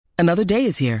Another day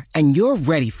is here, and you're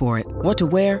ready for it. What to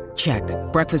wear? Check.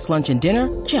 Breakfast, lunch, and dinner?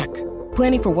 Check.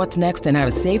 Planning for what's next and how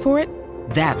to save for it?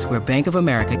 That's where Bank of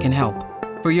America can help.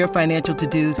 For your financial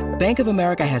to-dos, Bank of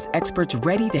America has experts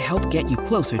ready to help get you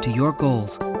closer to your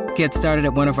goals. Get started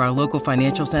at one of our local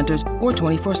financial centers or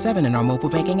 24/7 in our mobile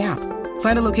banking app.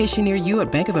 Find a location near you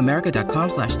at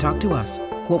bankofamerica.com/talktous.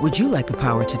 What would you like the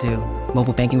power to do?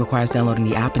 Mobile banking requires downloading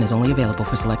the app and is only available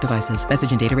for select devices.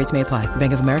 Message and data rates may apply.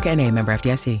 Bank of America N.A., member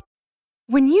FDIC.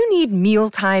 When you need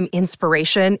mealtime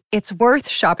inspiration, it's worth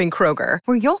shopping Kroger,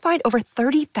 where you'll find over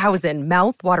 30,000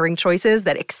 mouth-watering choices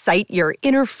that excite your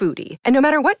inner foodie. And no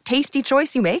matter what tasty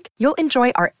choice you make, you'll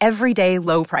enjoy our everyday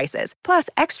low prices, plus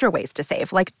extra ways to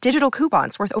save, like digital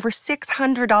coupons worth over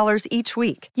 $600 each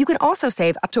week. You can also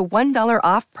save up to $1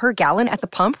 off per gallon at the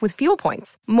pump with fuel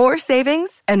points. More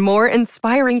savings and more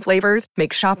inspiring flavors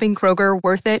make shopping Kroger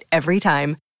worth it every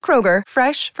time. Kroger,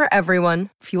 fresh for everyone.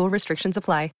 Fuel restrictions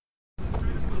apply.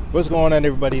 What's going on,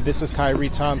 everybody? This is Kyrie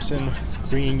Thompson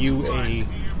bringing you a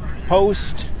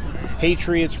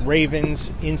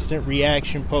post-Patriots-Ravens instant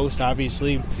reaction post.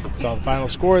 Obviously, saw the final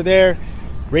score there.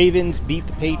 Ravens beat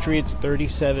the Patriots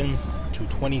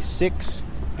 37-26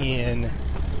 in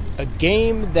a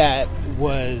game that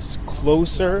was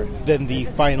closer than the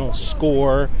final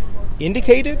score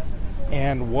indicated,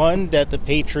 and one that the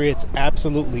Patriots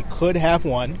absolutely could have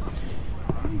won.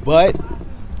 But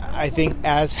I think,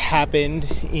 as happened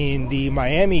in the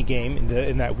Miami game,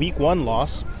 in that Week 1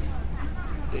 loss,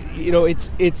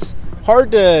 it's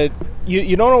hard to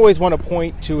you don't always want to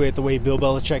point to it the way Bill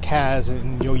Belichick has,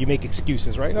 and you make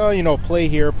excuses, right? Oh, play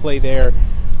here, play there,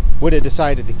 would have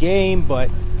decided the game, but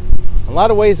in a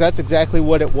lot of ways that's exactly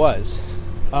what it was.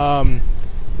 The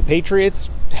Patriots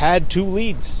had 2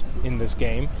 leads in this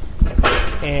game,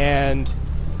 and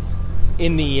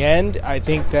in the end, I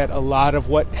think that a lot of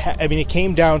it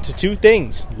came down to 2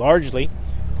 things, largely.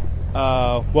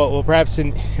 Perhaps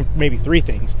maybe 3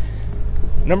 things.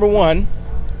 Number 1,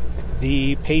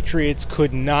 the Patriots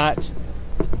could not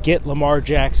get Lamar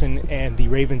Jackson and the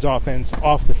Ravens offense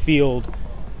off the field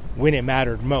when it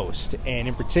mattered most. And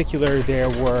in particular, there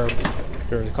were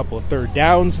a couple of third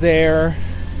downs there.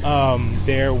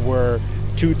 There were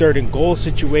 2 third-and-goal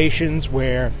situations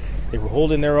where they were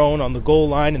holding their own on the goal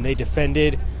line, and they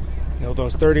defended,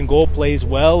 those third-and-goal plays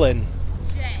well. And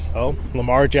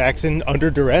Lamar Jackson, under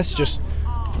duress, just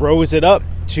throws it up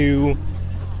to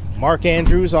Mark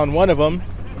Andrews on one of them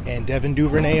and Devin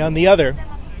Duvernay on the other.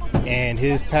 And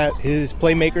his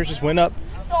playmakers just went up,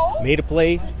 made a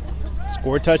play,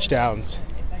 scored touchdowns,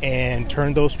 and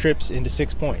turned those trips into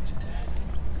 6 points.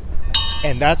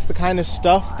 And that's the kind of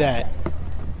stuff that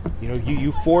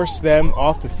you force them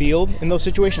off the field in those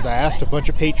situations. I asked a bunch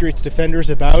of Patriots defenders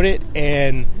about it,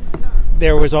 and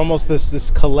there was almost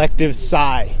this collective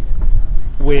sigh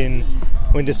when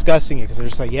discussing it, because they're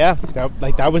just like, yeah,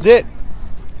 that was it.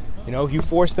 You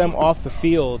force them off the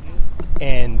field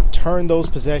and turn those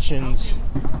possessions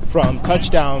from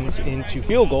touchdowns into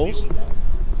field goals,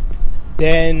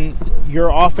 then your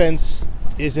offense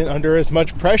isn't under as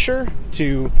much pressure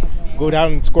to go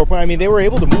down and score points. They were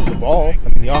able to move the ball.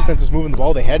 The offense was moving the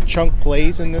ball. They had chunk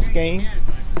plays in this game.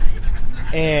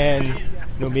 And,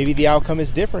 maybe the outcome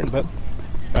is different, but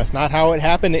that's not how it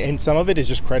happened. And some of it is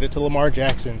just credit to Lamar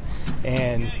Jackson.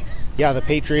 And, yeah, the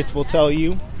Patriots will tell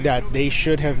you that they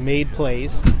should have made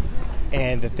plays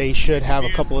and that they should have a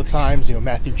couple of times,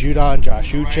 Matthew Judon,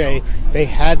 Josh Uche, they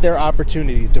had their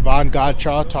opportunities. Devon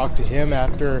Godshaw talked to him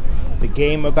after the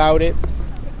game about it.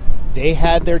 They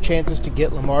had their chances to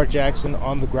get Lamar Jackson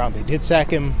on the ground. They did sack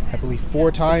him, I believe,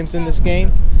 4 times in this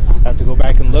game. I have to go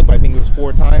back and look, but I think it was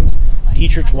 4 times.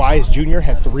 Dietrich Wise Jr.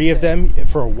 had 3 of them.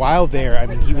 For a while there,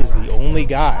 he was the only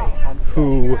guy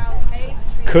who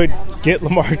could get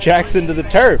Lamar Jackson to the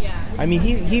turf.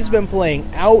 He's been playing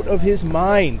out of his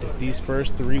mind these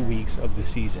first 3 weeks of the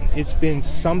season. It's been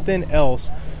something else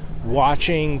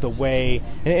watching the way,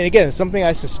 and again, it's something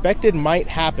I suspected might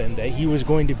happen, that he was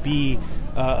going to be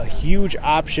a huge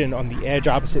option on the edge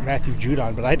opposite Matthew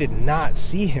Judon, but I did not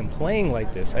see him playing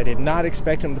like this. I did not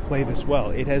expect him to play this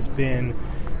well. It has been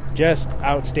just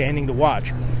outstanding to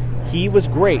watch. He was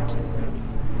great.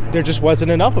 There just wasn't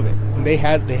enough of it. And they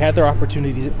had their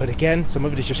opportunities, but again, some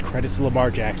of it is just credit to Lamar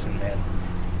Jackson, man.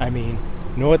 You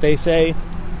know what they say?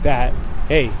 That,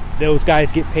 hey, those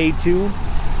guys get paid too.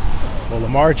 Well,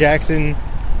 Lamar Jackson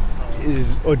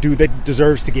is a dude that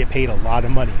deserves to get paid a lot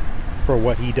of money for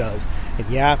what he does. And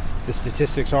yeah, the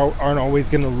statistics aren't always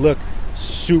going to look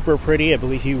super pretty. I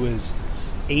believe he was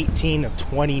 18 of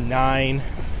 29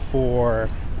 for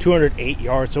 208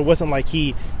 yards. So it wasn't like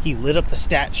he lit up the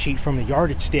stat sheet from a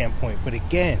yardage standpoint. But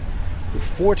again, with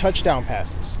 4 touchdown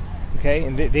passes, okay?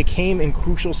 And they came in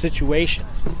crucial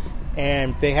situations.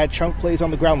 And they had chunk plays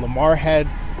on the ground. Lamar had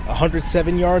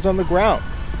 107 yards on the ground,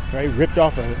 right? Ripped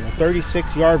off a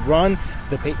 36-yard run.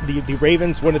 The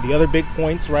Ravens, one of the other big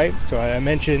points, right? So I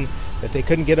mentioned that they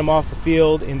couldn't get him off the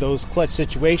field in those clutch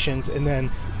situations. And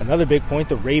then another big point,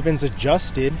 the Ravens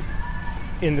adjusted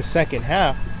in the second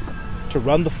half to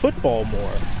run the football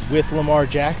more with Lamar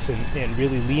Jackson and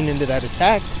really lean into that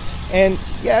attack. And,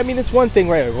 yeah, I mean, it's one thing,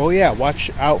 right? Like, oh, yeah,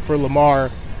 watch out for Lamar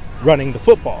running the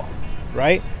football,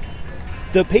 right?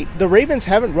 The Ravens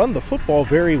haven't run the football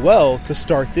very well to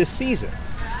start this season.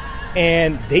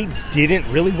 And they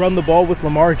didn't really run the ball with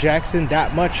Lamar Jackson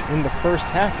that much in the first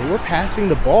half. They were passing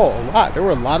the ball a lot. There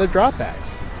were a lot of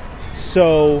dropbacks.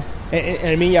 So, and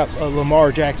I mean, yeah,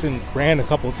 Lamar Jackson ran a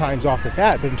couple of times off of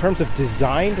that. But in terms of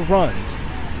designed runs,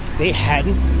 they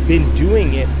hadn't been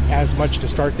doing it as much to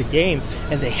start the game.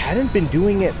 And they hadn't been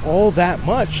doing it all that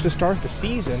much to start the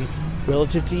season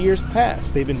relative to years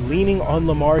past. They've been leaning on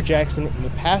Lamar Jackson in the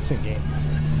passing game.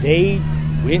 They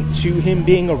went to him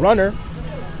being a runner,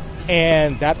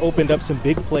 and that opened up some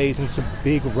big plays and some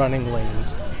big running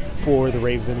lanes for the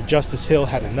Ravens. I mean, Justice Hill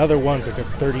had another one, it's like a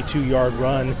 32-yard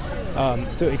run.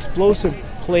 So explosive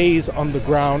plays on the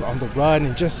ground, on the run,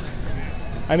 and just,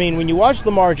 I mean, when you watch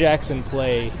Lamar Jackson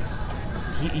play,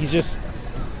 he's just,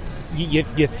 you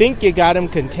think you got him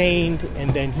contained, and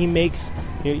then he makes,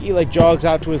 he like jogs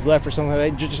out to his left or something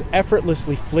like that, just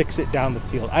effortlessly flicks it down the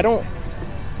field.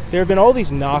 There have been all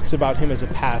these knocks about him as a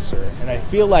passer, and I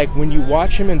feel like when you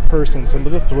watch him in person, some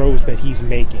of the throws that he's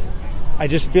making, I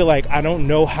just feel like I don't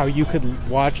know how you could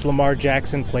watch Lamar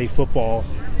Jackson play football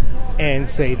and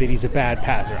say that he's a bad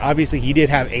passer. Obviously, he did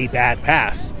have a bad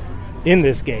pass in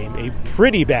this game, a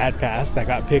pretty bad pass that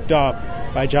got picked off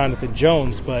by Jonathan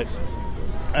Jones, but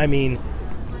I mean,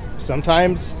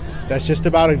 sometimes that's just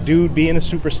about a dude being a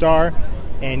superstar,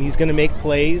 and he's going to make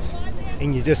plays,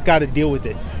 and you just got to deal with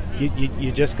it.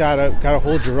 You just gotta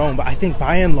hold your own. But I think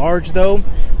by and large, though,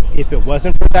 if it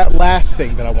wasn't for that last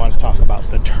thing that I want to talk about,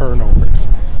 the turnovers,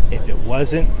 if it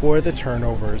wasn't for the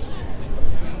turnovers,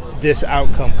 this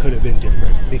outcome could have been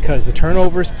different, because the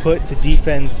turnovers put the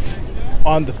defense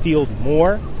on the field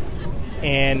more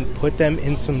and put them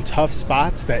in some tough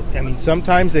spots that, I mean,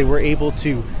 sometimes they were able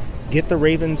to get the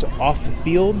Ravens off the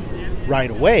field right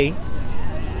away,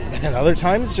 and then other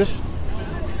times just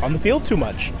on the field too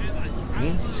much.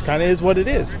 Just kind of is what it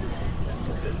is.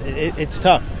 It's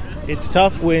tough. It's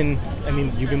tough when, I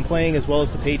mean, you've been playing as well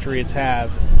as the Patriots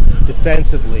have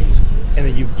defensively, and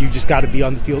then you just got to be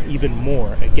on the field even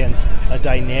more against a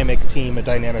dynamic team, a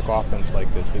dynamic offense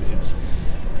like this.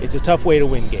 It's a tough way to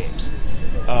win games.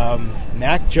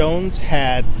 Mac Jones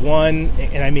had one,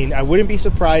 and I mean, I wouldn't be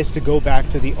surprised to go back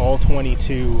to the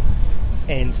All-22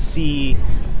 and see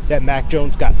that Mac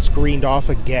Jones got screened off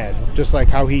again, just like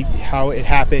how it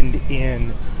happened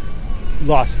in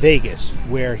Las Vegas,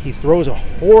 where he throws a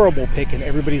horrible pick and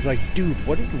everybody's like, dude,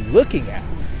 what are you looking at?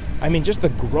 I mean, just the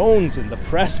groans in the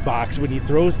press box when he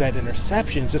throws that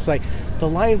interception, just like the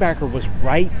linebacker was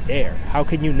right there. How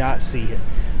can you not see him?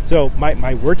 So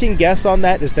my working guess on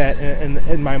that is that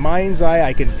in my mind's eye,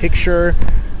 I can picture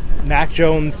Mac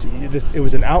Jones, it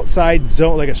was an outside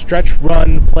zone, like a stretch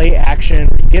run, play action.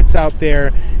 He gets out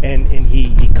there and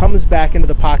he comes back into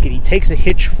the pocket. He takes a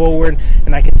hitch forward,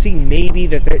 and I can see maybe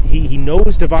that he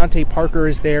knows Devontae Parker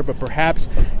is there, but perhaps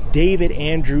David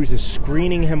Andrews is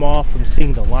screening him off from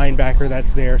seeing the linebacker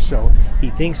that's there, so he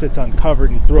thinks it's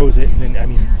uncovered and he throws it. And then, I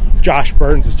mean, Josh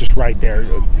Burns is just right there.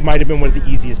 It might have been one of the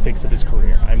easiest picks of his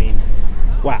career. I mean,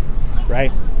 wow,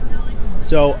 right?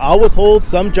 So I'll withhold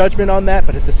some judgment on that,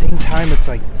 but at the same time, it's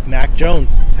like Mac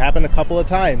Jones. It's happened a couple of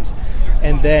times.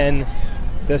 And then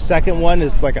the second one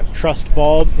is like a trust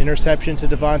ball interception to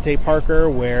Devontae Parker,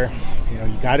 where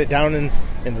you got it down in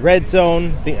the red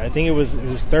zone. I think it was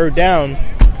third down,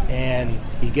 and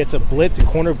he gets a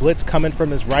corner blitz coming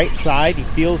from his right side. He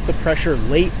feels the pressure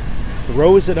late,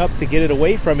 throws it up to get it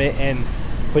away from it, and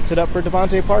puts it up for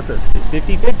Devontae Parker, his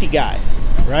 50-50 guy,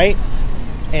 right?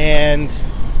 And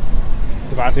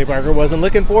Devontae Parker wasn't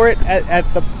looking for it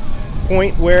at the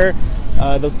point where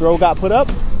the throw got put up,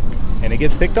 and it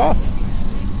gets picked off.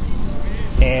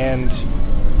 And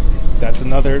that's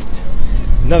another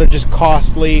just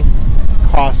costly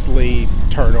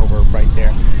turnover right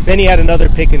there. Then he had another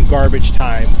pick in garbage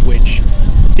time, which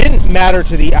didn't matter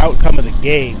to the outcome of the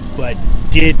game, but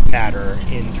did matter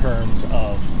in terms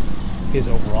of his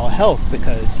overall health,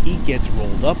 because he gets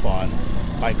rolled up on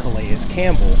by Calais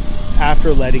Campbell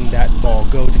after letting that ball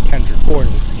go to Kendrick Bourne.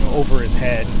 It was over his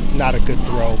head. Not a good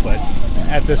throw, but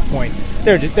at this point,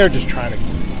 they're just trying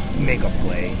to make a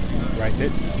play, right?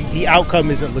 The outcome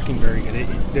isn't looking very good.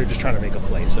 They're just trying to make a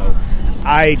play. So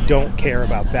I don't care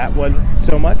about that one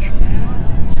so much.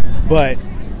 But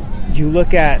you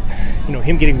look at,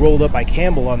 him getting rolled up by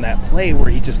Campbell on that play where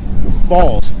he just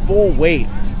falls full weight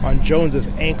on Jones's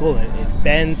ankle, and it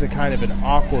bends at kind of an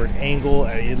awkward angle.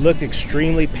 It looked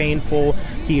extremely painful.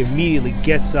 He immediately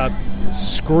gets up,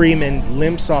 screaming,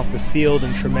 limps off the field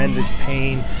in tremendous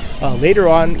pain. Later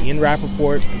on, Ian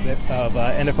Rappaport of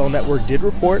NFL Network did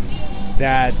report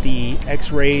that the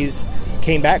x-rays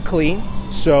came back clean.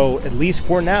 So at least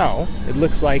for now, it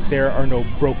looks like there are no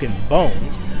broken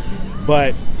bones.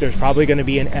 But there's probably going to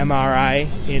be an MRI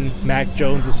in Mac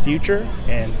Jones's future,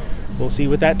 and we'll see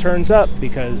what that turns up,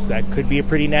 because that could be a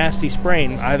pretty nasty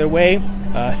sprain. Either way,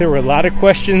 there were a lot of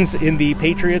questions in the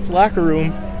Patriots locker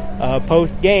room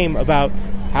post-game about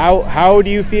how do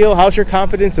you feel, how's your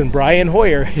confidence in Brian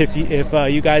Hoyer if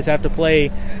you guys have to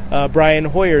play Brian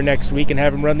Hoyer next week and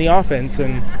have him run the offense.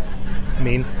 And I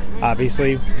mean,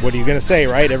 obviously, what are you going to say,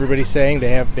 right? Everybody's saying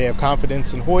they have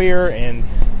confidence in Hoyer, and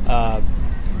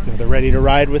they're ready to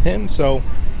ride with him. So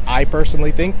I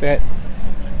personally think that's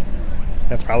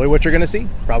probably what you're going to see.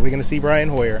 Probably going to see Brian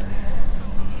Hoyer.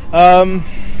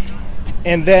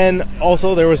 And then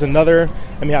also there was another,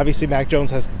 obviously Mac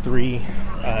Jones has the 3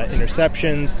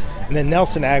 interceptions, and then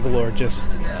Nelson Aguilar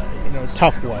just,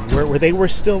 tough one, where they were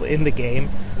still in the game.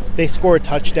 They score a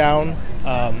touchdown.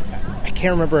 I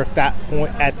can't remember at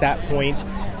that point,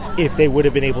 if they would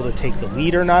have been able to take the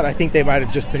lead or not. I think they might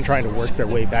have just been trying to work their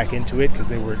way back into it, because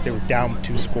they were down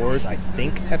 2 scores, I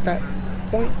think, at that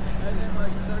point.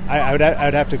 I would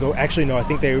have to go. Actually, no, I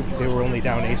think they were only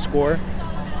down a score.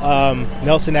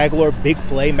 Nelson Aguilar, big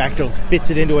play. Mac Jones fits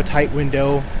it into a tight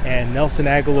window, and Nelson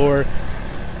Aguilar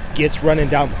gets running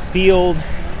down the field,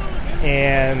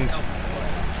 and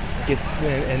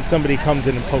somebody comes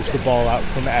in and pokes the ball out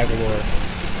from Aguilar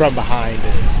from behind,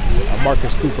 and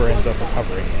Marcus Cooper ends up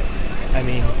recovering it.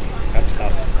 That's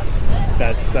tough.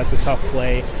 That's a tough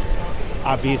play.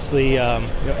 Obviously,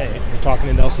 we're talking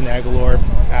to Nelson Aguilar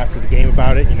after the game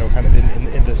about it. Kind of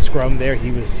in the scrum there,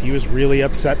 he was really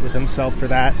upset with himself for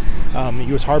that.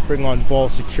 He was harping on ball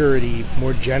security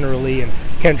more generally, and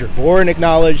Kendrick Bourne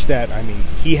acknowledged that.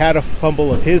 He had a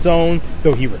fumble of his own,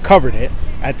 though he recovered it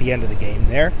at the end of the game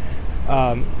there.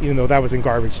 Even though that was in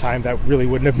garbage time, that really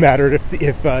wouldn't have mattered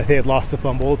if they had lost the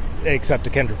fumble, except to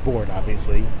Kendrick Bourne,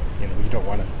 obviously. You don't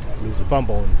want to lose a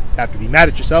fumble and have to be mad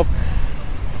at yourself.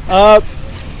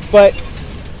 But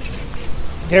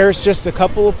there's just a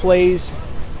couple of plays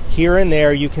here and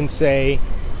there you can say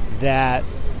that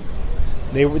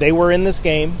they were in this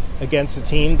game against a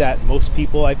team that most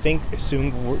people, I think,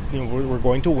 assumed were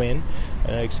going to win.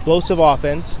 An explosive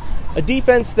offense, a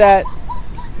defense that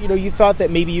you thought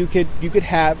that maybe you could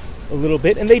have a little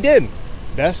bit, and they did.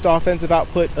 Best offensive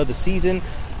output of the season.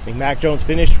 Mac Jones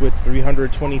finished with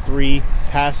 323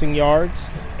 passing yards,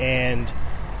 and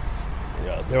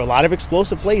there are a lot of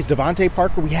explosive plays. Devontae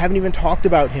Parker, we haven't even talked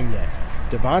about him yet.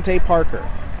 Devontae Parker,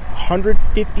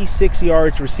 156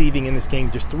 yards receiving in this game,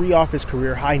 just 3 off his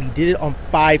career high, and he did it on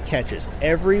 5 catches.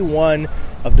 Every one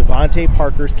of Devontae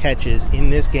Parker's catches in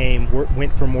this game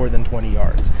went for more than 20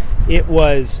 yards. It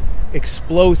was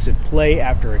explosive play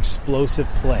after explosive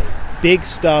play. Big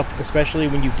stuff, especially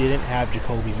when you didn't have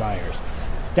Jacoby Myers.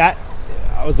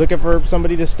 I was looking for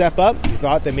somebody to step up. You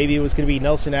thought that maybe it was going to be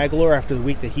Nelson Aguilar after the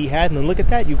week that he had, and then look at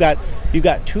that. You got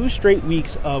 2 straight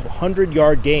weeks of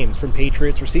 100-yard games from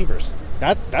Patriots receivers.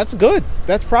 That's good.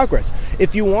 That's progress.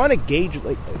 If you want to gauge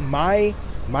my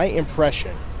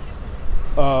impression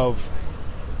of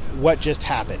what just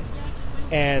happened,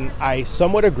 and I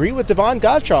somewhat agree with Devon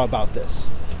Gottschall about this.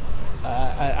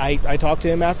 I talked to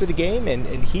him after the game,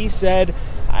 and he said,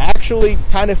 I actually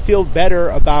kind of feel better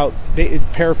about,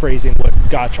 paraphrasing what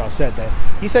Gottschall said, that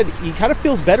he said he kind of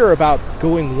feels better about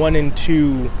going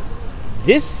 1-2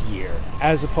 this year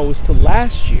as opposed to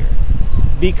last year,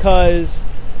 because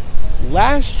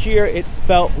last year it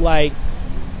felt like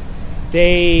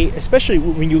they, especially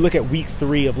when you look at week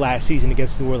 3 of last season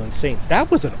against New Orleans Saints,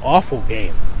 that was an awful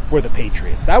game for the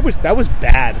Patriots. That was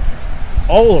bad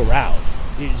all around.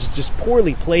 It was just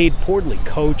poorly played, poorly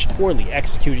coached, poorly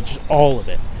executed, just all of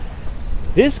it.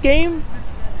 This game,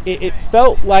 it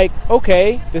felt like,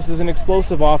 okay, this is an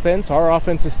explosive offense. Our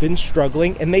offense has been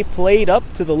struggling, and they played up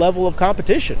to the level of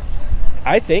competition,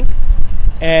 I think.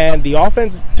 And the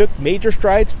offense took major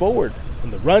strides forward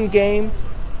in the run game,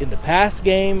 in the pass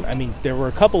game. There were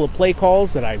a couple of play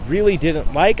calls that I really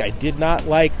didn't like. I did not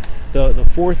like the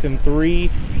 4th and 3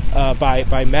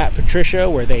 by Matt Patricia,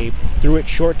 where they threw it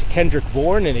short to Kendrick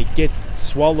Bourne and it gets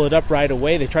swallowed up right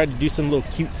away. They tried to do some little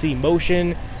cutesy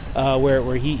motion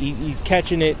where he's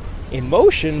catching it in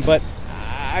motion, but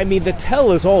I mean, the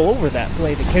tell is all over that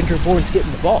play that Kendrick Bourne's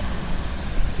getting the ball.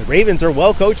 The Ravens are a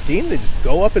well-coached team. They just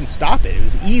go up and stop it. It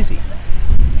was easy.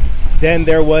 Then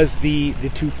there was the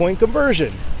 2-point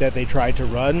conversion that they tried to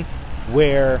run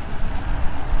where,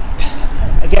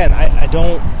 again, I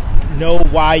don't know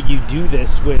why you do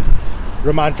this with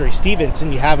Ramondre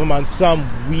Stevenson. You have him on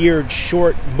some weird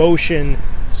short motion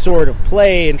sort of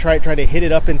play and try to hit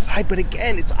it up inside. But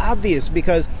again, it's obvious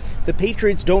because the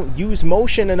Patriots don't use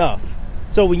motion enough.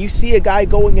 So when you see a guy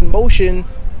going in motion,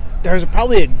 there's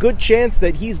probably a good chance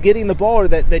that he's getting the ball or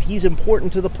that he's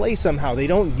important to the play somehow. They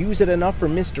don't use it enough for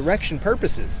misdirection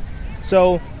purposes.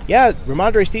 So, yeah,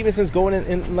 Ramondre Stevenson's going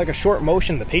in like a short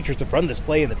motion. The Patriots have run this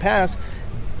play in the past.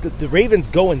 The Ravens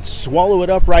go and swallow it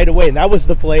up right away. And that was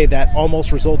the play that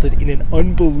almost resulted in an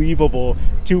unbelievable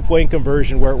 2-point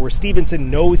conversion where Stevenson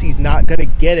knows he's not going to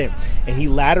get it. And he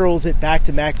laterals it back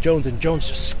to Mac Jones, and Jones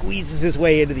just squeezes his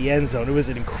way into the end zone. It was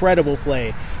an incredible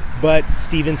play. But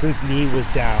Stevenson's knee was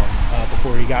down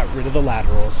before he got rid of the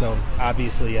lateral. So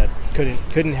obviously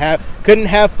couldn't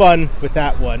have fun with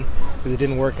that one because it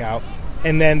didn't work out.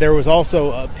 And then there was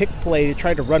also a pick play they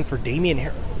tried to run for Damian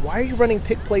Harris. Why are you running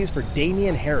pick plays for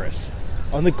Damian Harris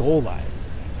on the goal line?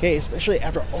 Okay, especially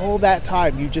after all that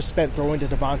time you just spent throwing to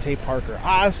Devontae Parker.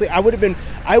 Honestly, I would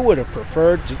have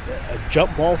preferred a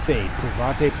jump ball fade to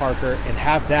Devontae Parker and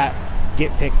have that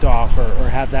get picked off or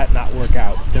have that not work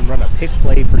out than run a pick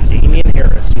play for Damian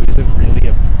Harris, who isn't really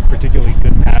a particularly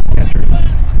good pass catcher.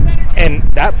 And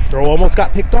that throw almost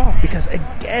got picked off because,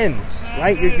 again,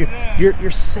 right,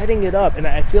 you're setting it up, and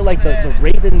I feel like the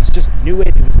Ravens just knew it.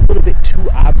 It was a little bit too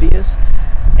obvious,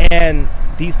 and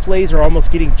these plays are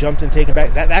almost getting jumped and taken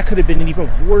back. That could have been an even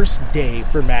worse day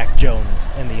for Mac Jones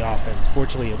and the offense.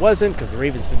 Fortunately, it wasn't because the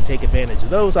Ravens didn't take advantage of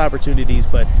those opportunities,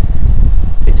 but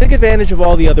they took advantage of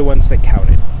all the other ones that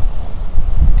counted.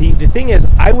 The thing is,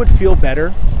 I would feel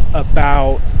better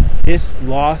about this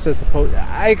loss as opposed.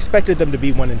 I expected them to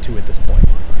be 1-2 at this point.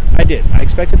 I did. I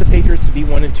expected the Patriots to be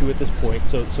 1-2 at this point.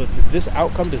 So this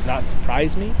outcome does not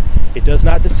surprise me. It does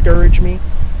not discourage me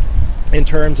in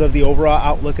terms of the overall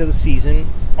outlook of the season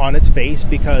on its face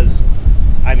because,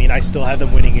 I mean, I still have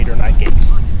them winning 8 or 9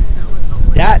 games.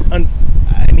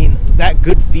 That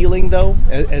good feeling, though,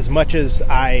 as much as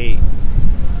I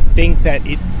think that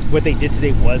what they did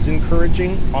today was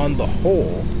encouraging on the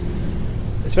whole,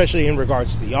 especially in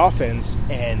regards to the offense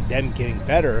and them getting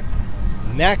better.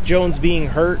 Mac Jones being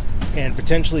hurt and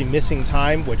potentially missing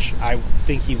time, which I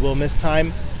think he will miss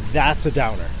time, that's a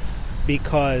downer.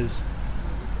 Because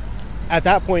at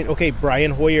that point, okay,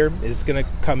 Brian Hoyer is going to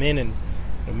come in and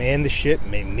man the ship.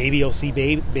 Maybe you'll see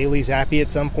Bailey Zappi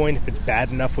at some point if it's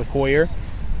bad enough with Hoyer.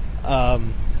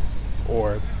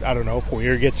 Or, I don't know, if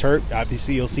Hoyer gets hurt,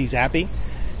 obviously you'll see Zappi.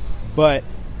 But,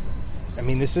 I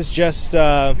mean, this is just,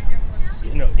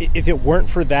 if it weren't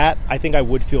for that, I think I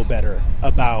would feel better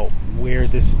about where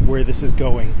this is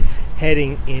going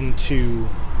heading into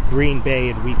Green Bay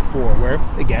in Week 4, where,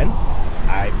 again,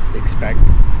 I expect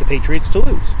the Patriots to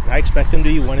lose. I expect them to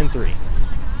be 1-3.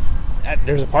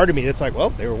 There's a part of me that's like, well,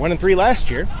 they were 1-3 last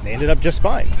year. And they ended up just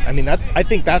fine. I mean, I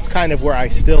think that's kind of where I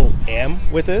still am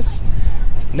with this.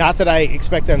 Not that I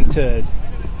expect them to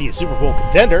be a Super Bowl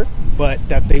contender, but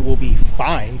that they will be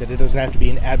fine, that it doesn't have to be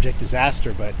an abject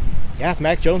disaster. But, yeah, if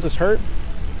Mac Jones is hurt,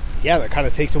 yeah, that kind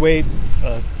of takes away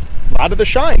a lot of the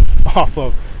shine off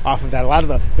of that, a lot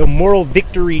of the moral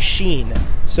victory sheen,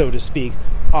 so to speak,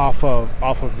 off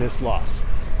of this loss.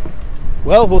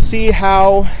 Well, we'll see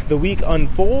how the week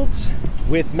unfolds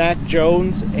with Mac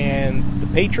Jones and the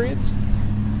Patriots.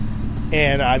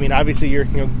 And, I mean, obviously you're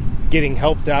getting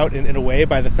helped out in a way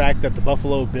by the fact that the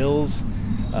Buffalo Bills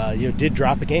did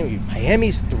drop a game.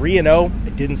 Miami's 3-0. I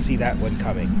didn't see that one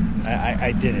coming.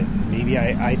 I didn't. Maybe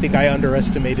I think I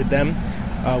underestimated them.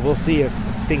 We'll see if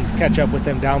things catch up with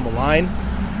them down the line.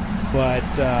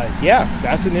 But, yeah,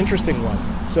 that's an interesting one.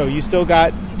 So you still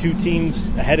got 2 teams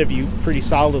ahead of you pretty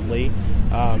solidly.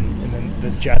 And then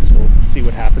the Jets, we'll see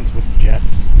what happens with the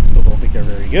Jets. Still don't think they're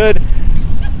very good.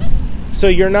 So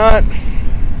you're not,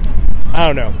 I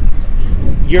don't know.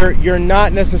 You're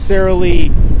not necessarily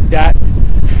that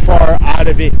far out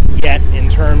of it yet in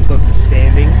terms of the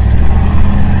standings.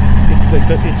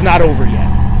 It's not over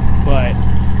yet. But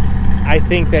I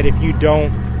think that if you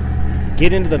don't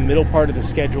get into the middle part of the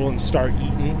schedule and start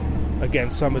eating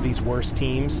against some of these worst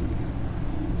teams,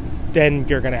 then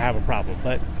you're going to have a problem.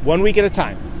 But 1 week at a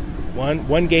time.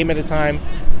 One game at a time.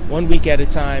 1 week at a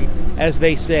time. As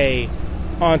they say,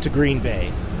 on to Green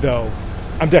Bay. Though,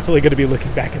 I'm definitely going to be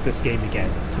looking back at this game again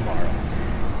tomorrow.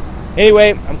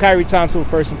 Anyway, I'm Kyrie Thompson with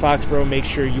First and Foxborough. Make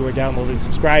sure you are downloading,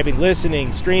 subscribing,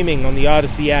 listening, streaming on the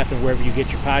Odyssey app and wherever you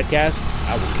get your podcasts.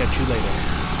 I will catch you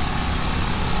later.